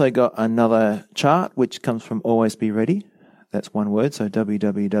I've also got another chart which comes from Always Be Ready. That's one word, so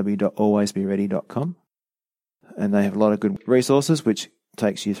www.alwaysbeready.com. And they have a lot of good resources which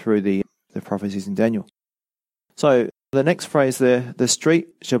takes you through the prophecies in Daniel. So the next phrase there, "The street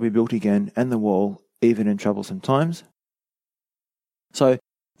shall be built again, and the wall, even in troublesome times." So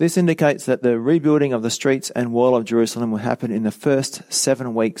this indicates that the rebuilding of the streets and wall of Jerusalem will happen in the first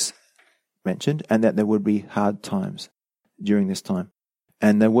 7 weeks mentioned, and that there would be hard times during this time.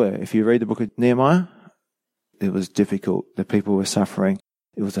 And there were. If you read the book of Nehemiah, it was difficult. The people were suffering.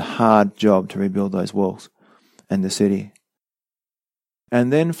 It was a hard job to rebuild those walls and the city.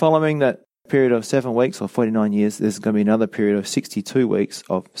 And then following that period of 7 weeks or 49 years, there's going to be another period of 62 weeks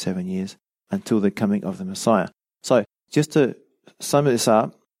of 7 years until the coming of the Messiah. So just to sum this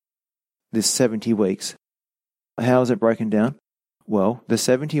up, this 70 weeks, how is it broken down? Well, the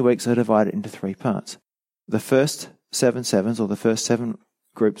 70 weeks are divided into 3 parts. The first 7 sevens, or the first 7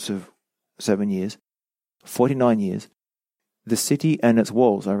 groups of 7 years, 49 years, the city and its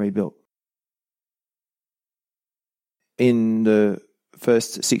walls are rebuilt. In the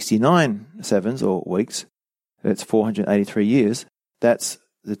first 69 sevens or weeks, that's 483 years, that's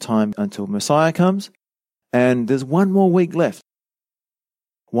the time until Messiah comes, and there's one more week left.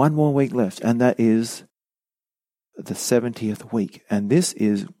 One more week left, and that is the 70th week. And this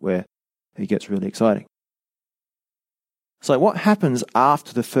is where it gets really exciting. So what happens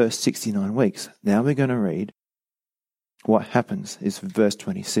after the first 69 weeks? Now we're going to read what happens is verse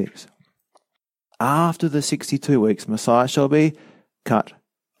 26. After the 62 weeks, Messiah shall be cut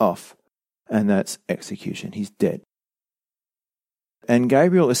off. And that's execution. He's dead. And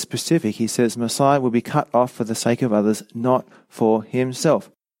Gabriel is specific. He says Messiah will be cut off for the sake of others, not for himself.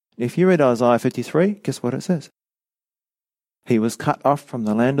 If you read Isaiah 53, guess what it says? He was cut off from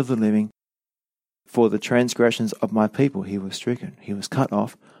the land of the living. For the transgressions of my people he was stricken. He was cut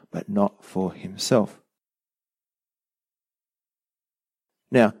off, but not for himself.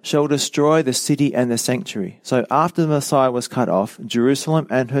 Now, shall destroy the city and the sanctuary. So after the Messiah was cut off, Jerusalem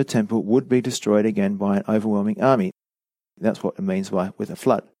and her temple would be destroyed again by an overwhelming army. That's what it means with a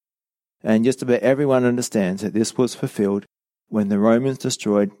flood. And just about everyone understands that this was fulfilled when the Romans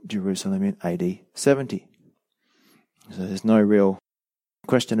destroyed Jerusalem in AD 70. So there's no real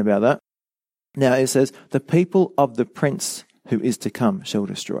question about that. Now it says, the people of the prince who is to come shall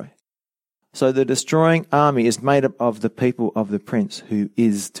destroy. So the destroying army is made up of the people of the prince who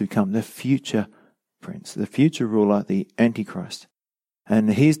is to come, the future prince, the future ruler, the Antichrist.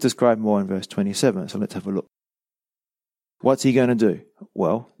 And he's described more in verse 27, so let's have a look. What's he going to do?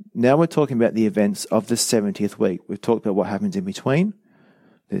 Well, now we're talking about the events of the 70th week. We've talked about what happens in between,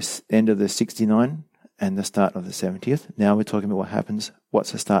 this end of the 69 and the start of the 70th. Now we're talking about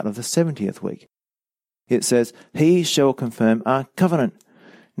what's the start of the 70th week. It says, he shall confirm our covenant.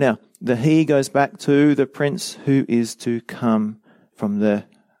 Now, the he goes back to the prince who is to come from the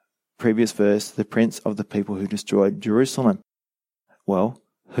previous verse, the prince of the people who destroyed Jerusalem. Well,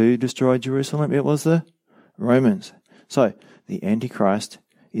 who destroyed Jerusalem? It was the Romans. So, the Antichrist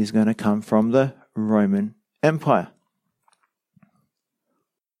is going to come from the Roman Empire.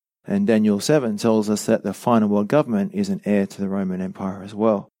 And Daniel 7 tells us that the final world government is an heir to the Roman Empire as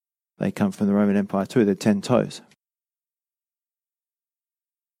well. They come from the Roman Empire too, the 10 toes.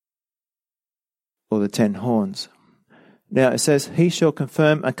 Or the 10 horns. Now it says, he shall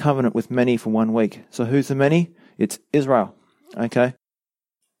confirm a covenant with many for 1 week. So who's the many? It's Israel. Okay?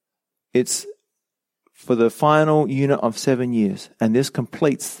 It's for the final unit of 7 years. And this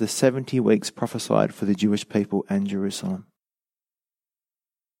completes the 70 weeks prophesied for the Jewish people and Jerusalem.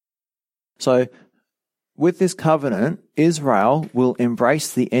 So, with this covenant, Israel will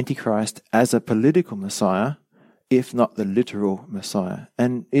embrace the Antichrist as a political Messiah, if not the literal Messiah.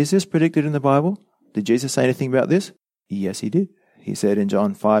 And is this predicted in the Bible? Did Jesus say anything about this? Yes, he did. He said in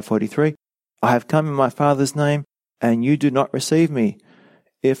John 5:43, I have come in my Father's name, and you do not receive me.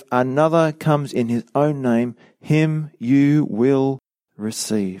 If another comes in his own name, him you will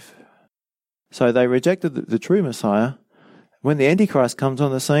receive. So they rejected the true Messiah. When the Antichrist comes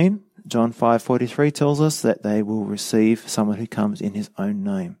on the scene, John 5:43 tells us that they will receive someone who comes in his own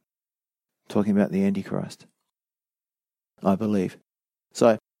name. Talking about the Antichrist, I believe.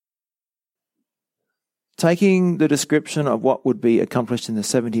 So, taking the description of what would be accomplished in the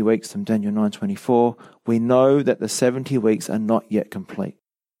 70 weeks from Daniel 9:24, we know that the 70 weeks are not yet complete.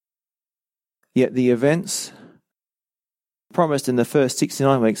 Yet the events promised in the first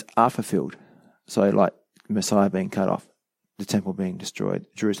 69 weeks are fulfilled. So like Messiah being cut off, the temple being destroyed,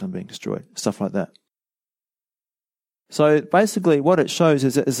 Jerusalem being destroyed, stuff like that. So basically what it shows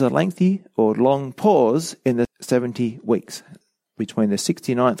is that there's a lengthy or long pause in the 70 weeks between the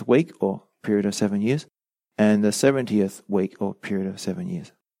 69th week or period of 7 years and the 70th week or period of 7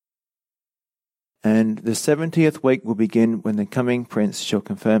 years. And the 70th week will begin when the coming prince shall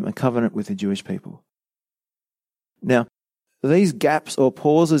confirm a covenant with the Jewish people. Now, these gaps or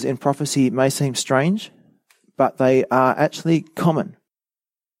pauses in prophecy may seem strange, but they are actually common.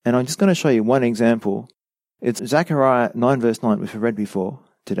 And I'm just going to show you one example. It's Zechariah 9 verse 9, which we read before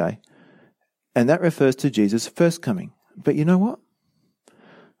today. And that refers to Jesus' first coming. But you know what?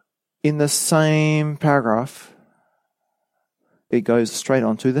 In the same paragraph, it goes straight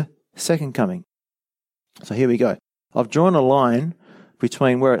on to the second coming. So here we go. I've drawn a line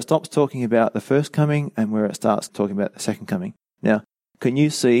between where it stops talking about the first coming and where it starts talking about the second coming. Now, can you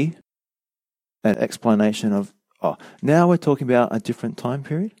see an explanation of, now we're talking about a different time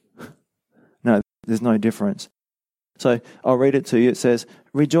period? No, there's no difference. So I'll read it to you. It says,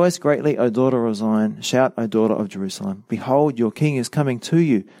 Rejoice greatly, O daughter of Zion. Shout, O daughter of Jerusalem. Behold, your king is coming to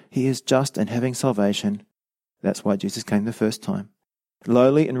you. He is just and having salvation. That's why Jesus came the first time.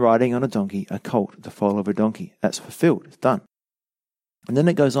 Lowly and riding on a donkey, a colt, the foal of a donkey. That's fulfilled. It's done. And then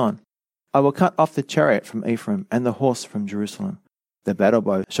it goes on. I will cut off the chariot from Ephraim and the horse from Jerusalem. The battle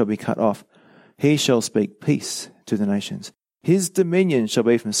bow shall be cut off. He shall speak peace to the nations. His dominion shall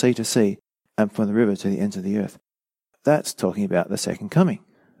be from sea to sea and from the river to the ends of the earth. That's talking about the second coming,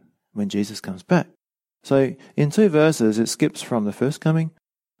 when Jesus comes back. So in 2 verses, it skips from the first coming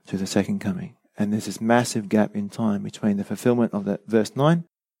to the second coming. And there's this massive gap in time between the fulfillment of that verse 9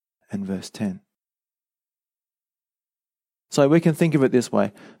 and verse 10. So we can think of it this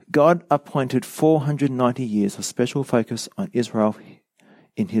way. God appointed 490 years of special focus on Israel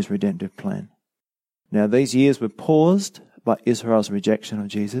in his redemptive plan. Now these years were paused by Israel's rejection of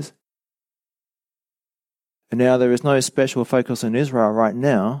Jesus. And now there is no special focus on Israel right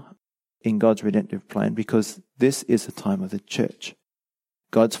now in God's redemptive plan because this is the time of the church.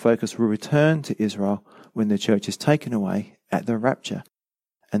 God's focus will return to Israel when the church is taken away at the rapture.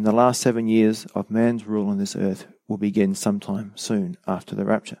 And the last 7 years of man's rule on this earth will begin sometime soon after the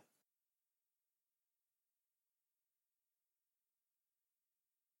rapture.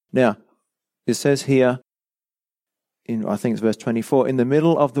 Now, it says here, I think it's verse 24, in the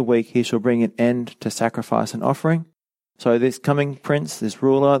middle of the week he shall bring an end to sacrifice and offering. So this coming prince, this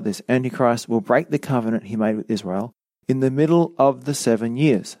ruler, this Antichrist will break the covenant he made with Israel in the middle of the 7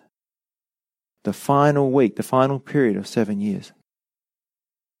 years. the final week, the final period of 7 years.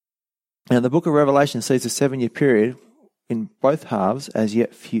 Now, the book of Revelation sees the 7-year period in both halves as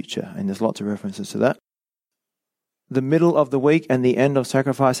yet future, and there's lots of references to that. The middle of the week and the end of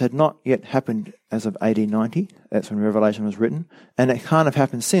sacrifice had not yet happened as of AD 90. That's when Revelation was written. And it can't have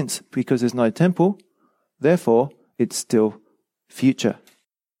happened since because there's no temple. Therefore, it's still future.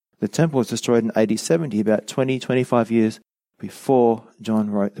 The temple was destroyed in AD 70, about 25 years before John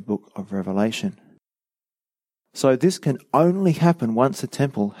wrote the book of Revelation. So this can only happen once the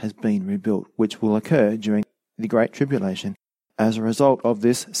temple has been rebuilt, which will occur during the Great Tribulation as a result of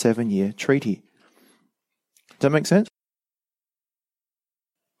this 7-year treaty. Does that make sense?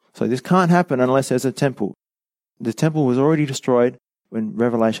 So this can't happen unless there's a temple. The temple was already destroyed when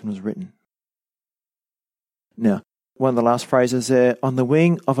Revelation was written. Now, one of the last phrases there, on the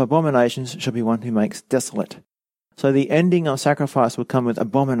wing of abominations shall be one who makes desolate. So the ending of sacrifice will come with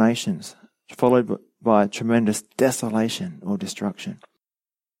abominations, followed by tremendous desolation or destruction.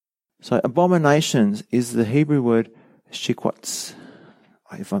 So abominations is the Hebrew word shikwats,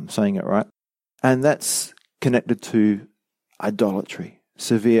 if I'm saying it right. And that's connected to idolatry,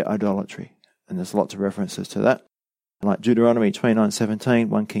 severe idolatry. And there's lots of references to that. Like Deuteronomy 29:17,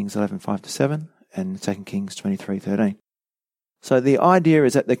 1 Kings 11:5-7, and 2 Kings 23:13. So the idea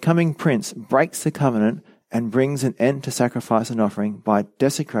is that the coming prince breaks the covenant and brings an end to sacrifice and offering by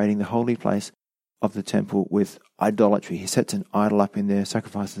desecrating the holy place of the temple with idolatry. He sets an idol up in there,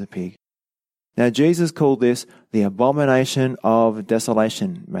 sacrifices a pig. Now Jesus called this the abomination of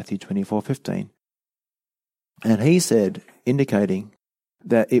desolation, Matthew 24:15. And he said, indicating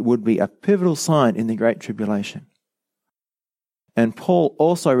that it would be a pivotal sign in the Great Tribulation. And Paul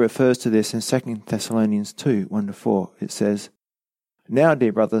also refers to this in 2 Thessalonians 2:1-4. It says, "Now,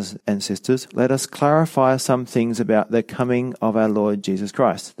 dear brothers and sisters, let us clarify some things about the coming of our Lord Jesus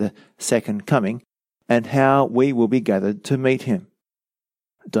Christ, the second coming, and how we will be gathered to meet him.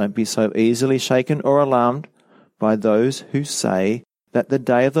 Don't be so easily shaken or alarmed by those who say that the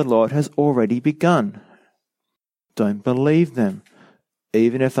day of the Lord has already begun. Don't believe them,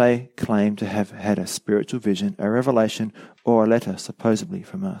 even if they claim to have had a spiritual vision, a revelation, or a letter supposedly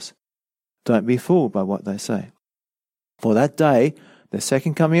from us. Don't be fooled by what they say. For that day, the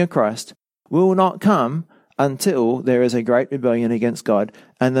second coming of Christ, will not come until there is a great rebellion against God,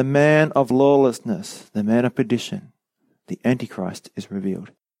 and the man of lawlessness, the man of perdition, the Antichrist, is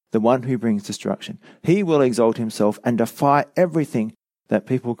revealed, the one who brings destruction. He will exalt himself and defy everything that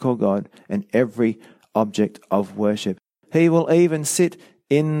people call God and every object of worship. He will even sit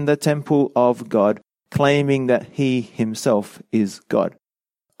in the temple of God, claiming that he himself is God."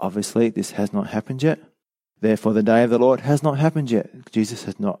 Obviously, this has not happened yet. Therefore, the day of the Lord has not happened yet. Jesus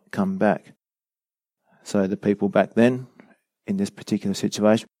has not come back. So the people back then, in this particular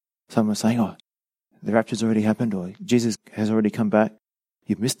situation, some were saying, "Oh, the rapture's already happened," or "Jesus has already come back."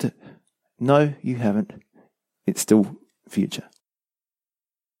 You've missed it. No, you haven't. It's still future.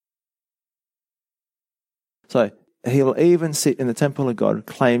 So he will even sit in the temple of God,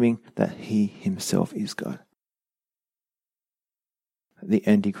 claiming that he himself is God. The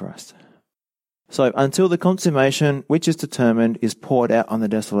Antichrist. So until the consummation, which is determined, is poured out on the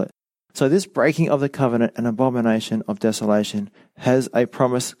desolate. So this breaking of the covenant and abomination of desolation has a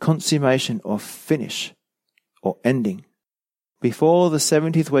promised consummation or finish or ending. Before the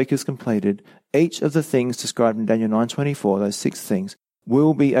 70th week is completed, each of the things described in Daniel 9:24, those 6 things,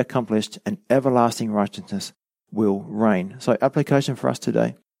 will be accomplished and everlasting righteousness will reign. So application for us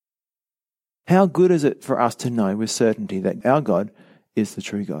today. How good is it for us to know with certainty that our God is the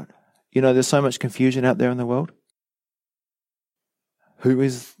true God? You know, there's so much confusion out there in the world. Who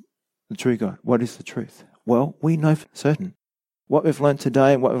is the true God? What is the truth? Well, we know for certain. What we've learned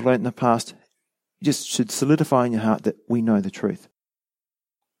today and what we've learned in the past just should solidify in your heart that we know the truth.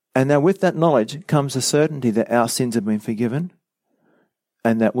 And now with that knowledge comes the certainty that our sins have been forgiven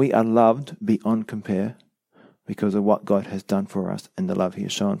and that we are loved beyond compare because of what God has done for us and the love he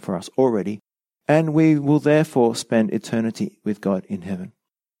has shown for us already. And we will therefore spend eternity with God in heaven.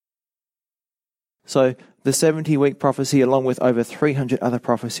 So the 70-week prophecy, along with over 300 other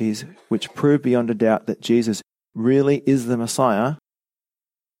prophecies, which prove beyond a doubt that Jesus really is the Messiah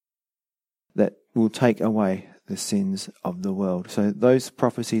that will take away the sins of the world. So those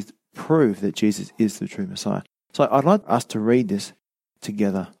prophecies prove that Jesus is the true Messiah. So I'd like us to read this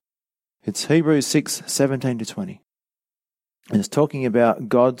together. It's Hebrews 6:17-20. And it's talking about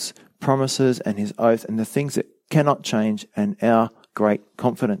God's promises and his oath and the things that cannot change and our great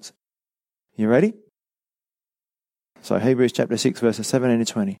confidence. You ready? So Hebrews chapter 6 verses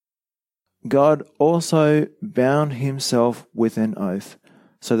 17-20. God also bound himself with an oath,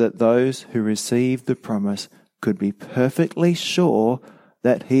 so that those who received the promise could be perfectly sure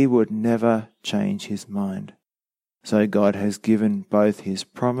that he would never change his mind. So God has given both his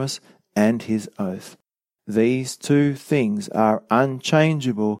promise and his oath. These two things are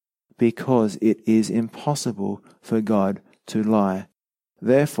unchangeable because it is impossible for God to lie.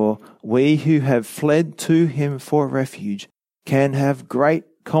 Therefore, we who have fled to him for refuge can have great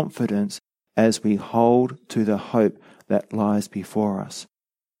confidence as we hold to the hope that lies before us.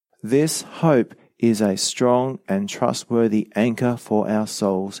 This hope is a strong and trustworthy anchor for our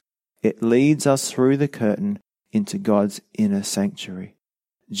souls. It leads us through the curtain into God's inner sanctuary.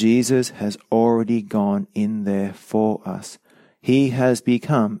 Jesus has already gone in there for us. He has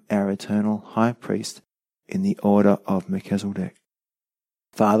become our eternal high priest in the order of Melchizedek.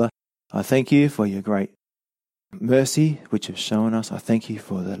 Father, I thank you for your great mercy which you've shown us. I thank you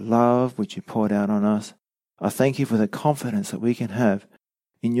for the love which you poured out on us. I thank you for the confidence that we can have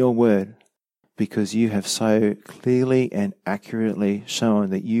in your word, because you have so clearly and accurately shown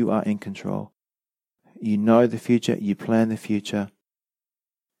that you are in control. You know the future, you plan the future.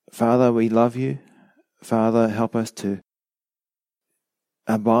 Father, we love you. Father, help us to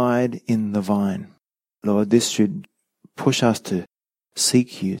abide in the vine. Lord, this should push us to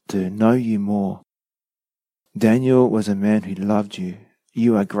seek you, to know you more. Daniel was a man who loved you.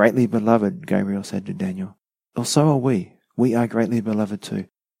 You are greatly beloved, Gabriel said to Daniel. Well, so are we. We are greatly beloved too.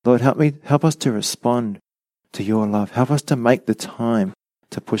 Lord, help us to respond to your love. Help us to make the time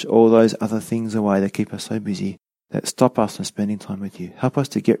to push all those other things away that keep us so busy, that stop us from spending time with you. Help us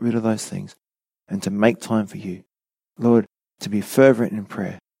to get rid of those things and to make time for you. Lord, to be fervent in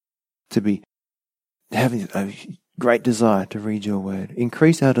prayer, to be having a great desire to read your word.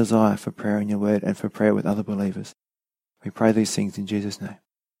 Increase our desire for prayer in your word and for prayer with other believers. We pray these things in Jesus' name.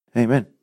 Amen.